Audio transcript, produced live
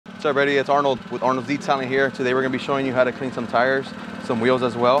What's up, everybody? It's Arnold with Arnold's Detailing here. Today we're going to be showing you how to clean some tires, some wheels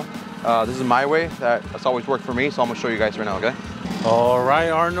as well. This is my way. That's always worked for me, so I'm going to show you guys right now, okay? All right,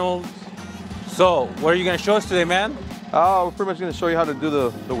 Arnold. So, what are you going to show us today, man? We're pretty much going to show you how to do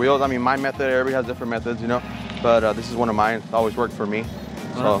the wheels. I mean, my method, everybody has different methods, you know, but this is one of mine. It's always worked for me,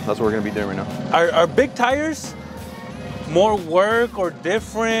 so that's what we're going to be doing right now. Are big tires more work or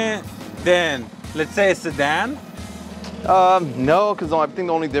different than, let's say, a sedan? No, because I think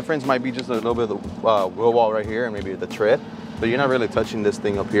the only difference might be just a little bit of the wheel wall right here and maybe the tread. But you're not really touching this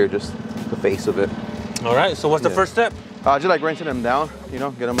thing up here, just the face of it. All right, so what's the first step? Just like rinsing them down, you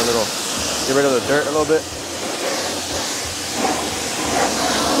know, get them a little, get rid of the dirt a little bit.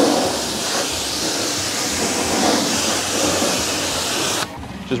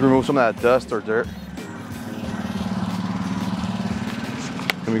 Just remove some of that dust or dirt.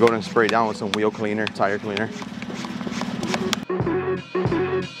 And we go ahead and spray down with some wheel cleaner, tire cleaner.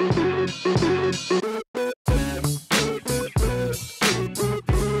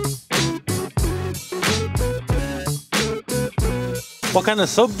 What kind of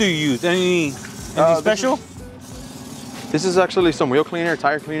soap do you use? Anything special? This is actually some wheel cleaner,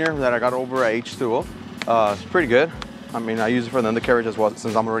 tire cleaner that I got over at H2O. It's pretty good. I mean, I use it for the undercarriage as well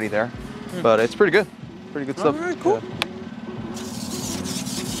since I'm already there. But it's pretty good. Pretty good stuff. All right, cool.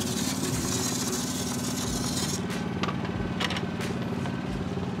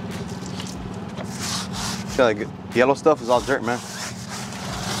 Yeah, like yellow stuff is all dirt, man.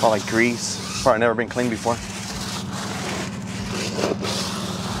 All like grease. Probably never been cleaned before.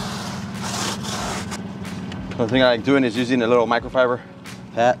 The thing I like doing is using a little microfiber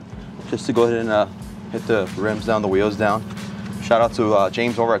pat just to go ahead and hit the rims down, the wheels down. Shout out to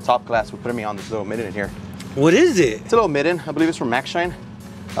James over at Top Class for putting me on this little mitten in here. What is it? It's a little mitten. I believe it's from Max Shine.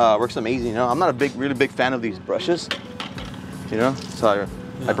 Works amazing, you know. I'm not a really big fan of these brushes, you know. So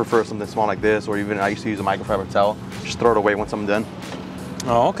I prefer something small like this, or even I used to use a microfiber towel. Just throw it away once I'm done.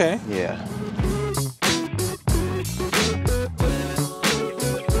 Oh, okay. Yeah.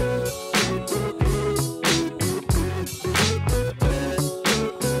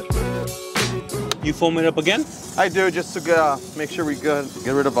 You foam it up again? I do, just to make sure we get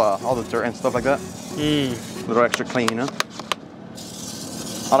rid of all the dirt and stuff like that. A little extra clean, you know.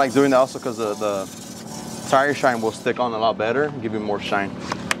 I like doing that also because the tire shine will stick on a lot better and give you more shine.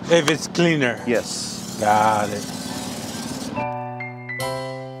 If it's cleaner? Yes. Got it.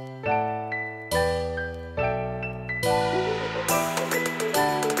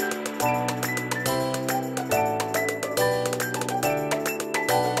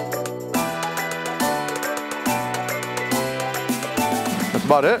 That's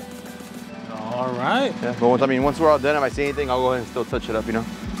about it. All right. Yeah, but once we're all done, if I see anything, I'll go ahead and still touch it up, you know.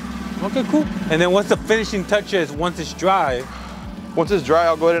 Okay, cool. And then what's the finishing touches once it's dry? Once it's dry,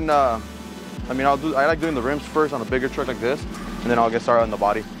 I'll go ahead and, I like doing the rims first on a bigger truck like this, and then I'll get started on the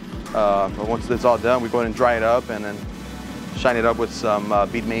body. But once it's all done, we go ahead and dry it up and then shine it up with some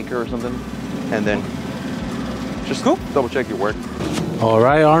bead maker or something, and then just double check your work. All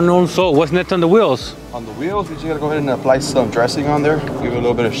right, Arnold. So what's next on the wheels? On the wheels, we just gotta go ahead and apply some dressing on there, give it a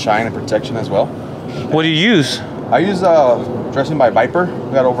little bit of shine and protection as well. What do you use? I use dressing by Viper.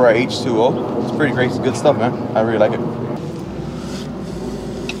 We got over at H2O. It's pretty great, it's good stuff, man. I really like it.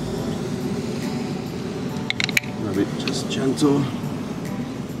 Just gentle.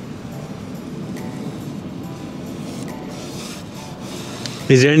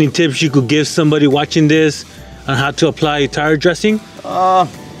 Is there any tips you could give somebody watching this on how to apply tire dressing?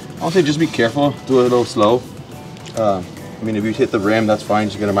 I'll say just be careful, do it a little slow. If you hit the rim, that's fine.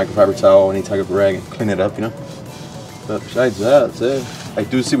 Just get a microfiber towel, any type of rag, and clean it up, you know. But besides that, that's it. I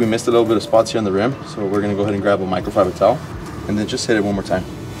do see we missed a little bit of spots here on the rim, so we're gonna go ahead and grab a microfiber towel and then just hit it one more time.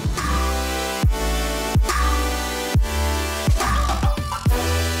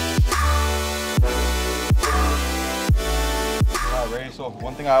 Alright, so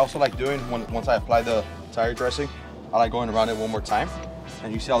one thing I also like doing once I apply the tire dressing, I like going around it one more time.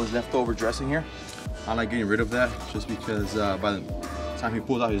 And you see all this leftover dressing here? I like getting rid of that just because by the time he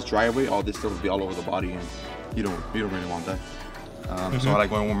pulls out his driveway, all this stuff will be all over the body, and you don't really want that. So I like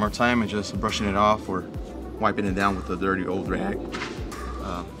going one more time and just brushing it off or wiping it down with a dirty old rag.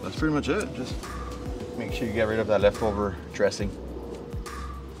 That's pretty much it. Just make sure you get rid of that leftover dressing.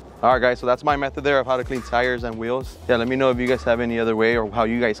 All right, guys, so that's my method there of how to clean tires and wheels. Yeah, let me know if you guys have any other way or how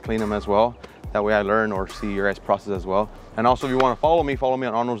you guys clean them as well. That way I learn or see your guys' process as well. And also, if you want to follow me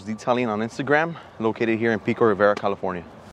on Arnold's Detailing on Instagram, located here in Pico Rivera, California.